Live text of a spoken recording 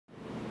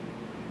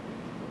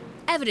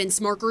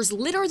Evidence markers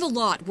litter the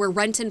lot where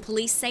Renton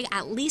police say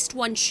at least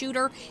one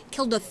shooter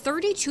killed a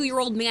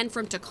 32-year-old man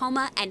from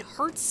Tacoma and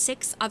hurt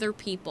 6 other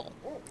people.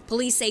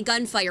 Police say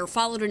gunfire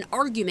followed an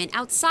argument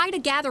outside a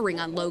gathering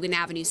on Logan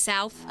Avenue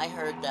South. I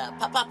heard pop,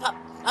 pop, pop,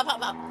 pop, pop,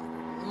 pop,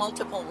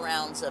 multiple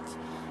rounds of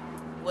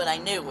what I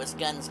knew was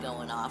guns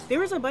going off. There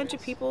was a bunch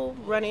of people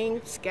running,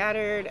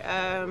 scattered,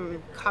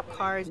 cop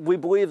cars. We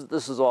believe that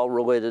this is all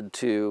related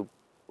to,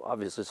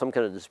 obviously, some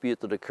kind of dispute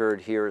that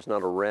occurred here. It's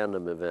not a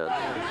random event.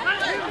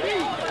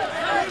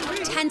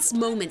 Tense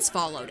moments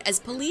followed as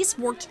police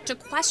worked to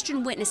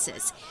question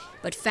witnesses,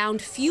 but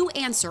found few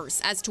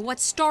answers as to what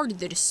started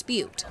the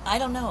dispute. I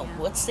don't know.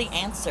 What's the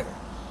answer?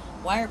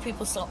 Why are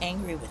people so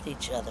angry with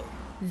each other?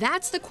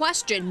 That's the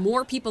question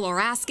more people are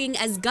asking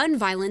as gun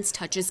violence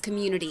touches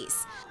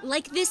communities.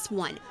 Like this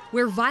one,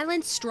 where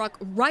violence struck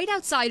right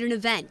outside an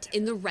event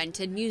in the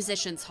Renton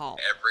Musicians Hall.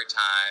 Every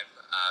time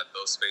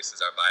those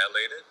spaces are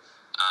violated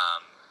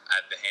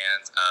at the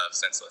hands of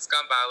senseless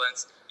gun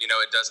violence,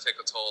 it does take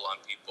a toll on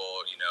people,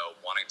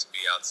 wanting to be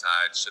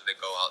outside, should they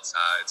go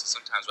outside. So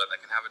sometimes that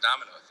can have a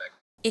domino effect.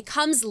 It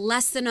comes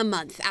less than a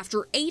month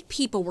after 8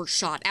 people were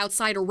shot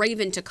outside a rave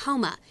in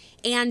Tacoma,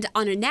 and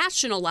on a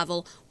national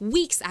level,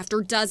 weeks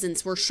after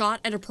dozens were shot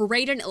at a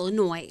parade in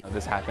Illinois.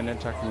 This happened in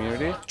our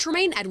community.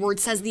 Tremaine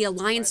Edwards says the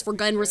Alliance for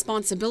Gun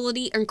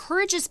Responsibility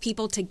encourages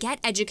people to get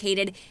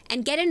educated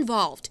and get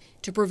involved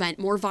to prevent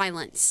more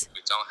violence.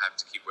 We don't have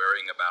to keep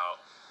worrying about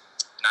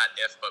not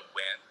if, but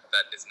when.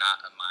 That is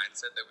not a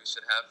mindset that we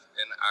should have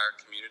in our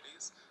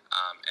communities,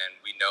 and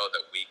we know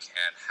that we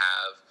can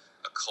have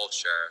a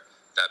culture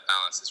that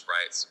balances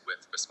rights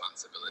with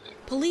responsibility.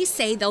 Police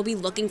say they'll be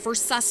looking for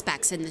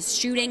suspects in this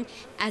shooting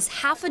as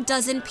half a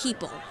dozen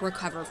people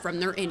recover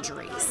from their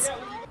injuries.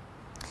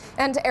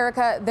 And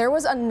Erica, there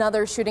was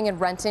another shooting in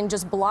Renton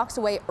just blocks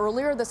away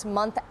earlier this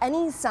month.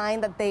 Any sign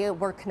that they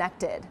were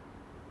connected?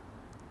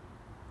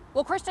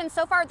 Well, Kristen,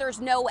 so far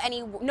there's no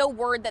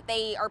word that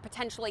they are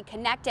potentially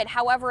connected.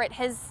 However, it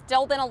has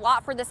still been a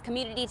lot for this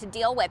community to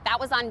deal with. That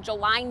was on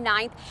July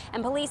 9th,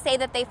 and police say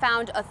that they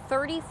found a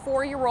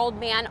 34-year-old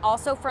man,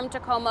 also from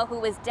Tacoma, who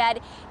was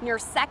dead near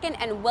 2nd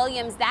and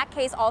Williams. That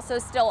case also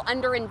still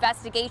under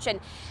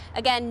investigation.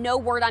 Again, no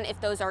word on if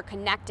those are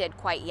connected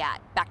quite yet.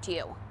 Back to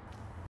you.